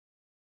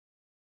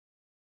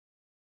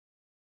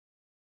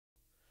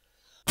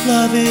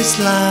Love is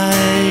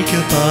like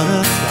a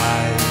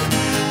butterfly,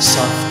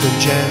 soft and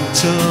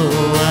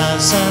gentle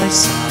as I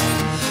sigh.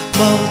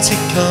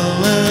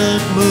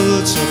 Multicolored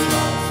moods of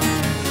love,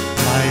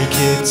 like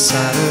its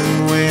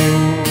satin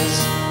wings.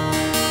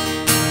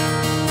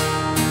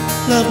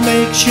 Love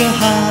makes your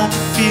heart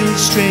feel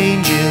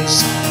strange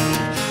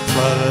inside,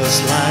 flutters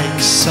like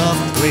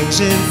soft wings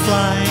in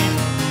flight.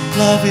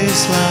 Love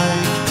is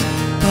like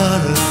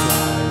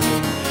butterfly,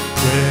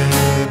 rare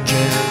and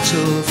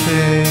gentle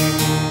thing.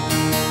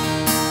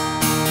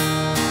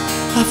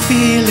 I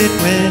feel it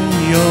when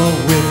you're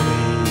with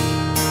me,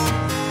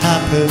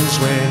 happens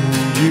when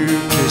you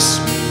kiss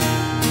me.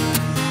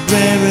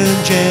 Rare and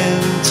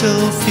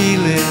gentle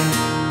feeling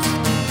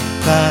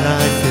that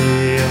I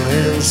feel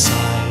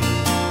inside.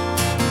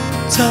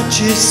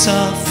 Touch is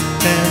soft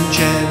and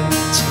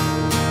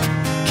gentle,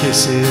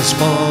 kisses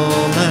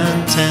warm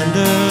and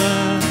tender.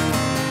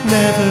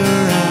 Never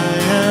I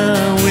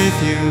am with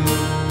you,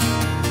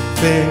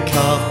 think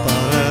of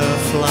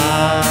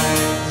butterflies.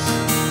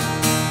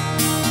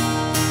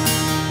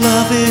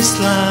 Love is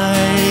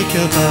like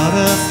a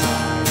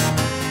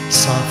butterfly,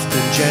 soft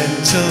and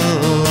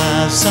gentle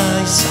as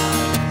I sigh.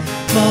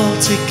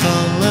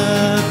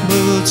 Multicolored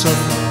moods of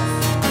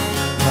love,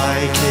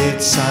 like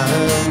its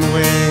satin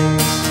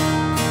wings.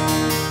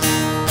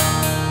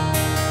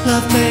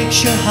 Love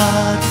makes your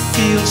heart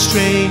feel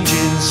strange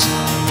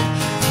inside,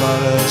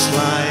 flutters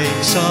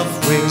like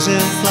soft wings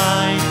in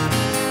flight.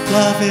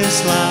 Love is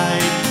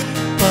like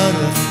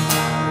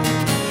butterfly,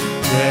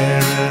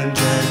 rare and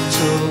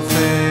gentle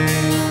thing.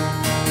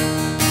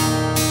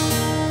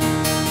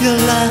 Your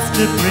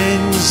laughter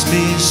brings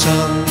me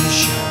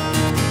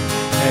sunshine,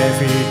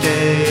 every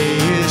day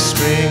is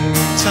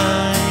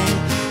springtime.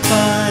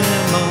 I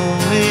am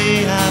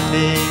only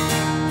happy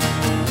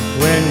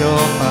when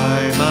you're by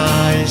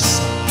my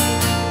side.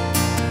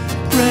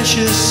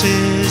 Precious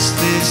is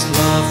this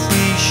love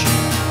we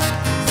share,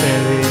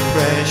 very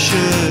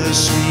precious,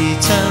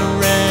 sweet and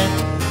rare.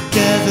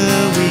 Together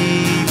we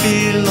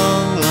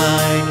belong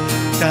like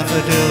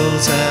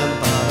daffodils and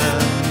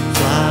butterflies.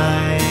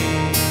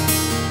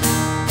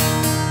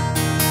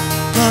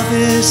 Love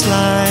is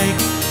like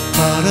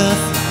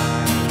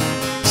butterfly,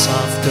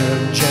 soft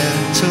and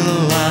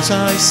gentle as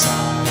I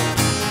sigh.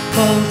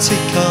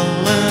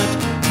 Multicolored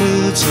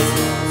moods of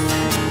love,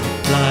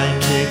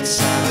 like its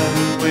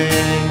satin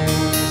wings.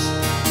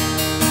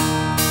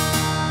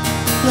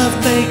 Love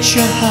makes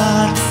your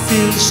heart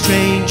feel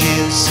strange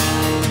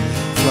inside,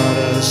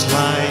 flutters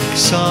like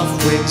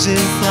soft wings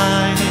in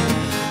flight.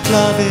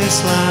 Love is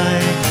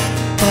like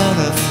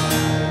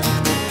butterfly,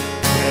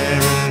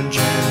 rare and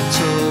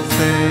gentle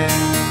thing.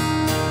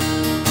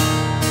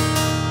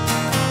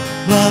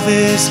 Love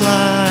is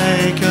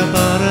like a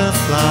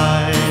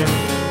butterfly,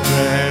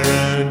 rare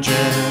and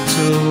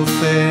gentle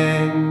thing.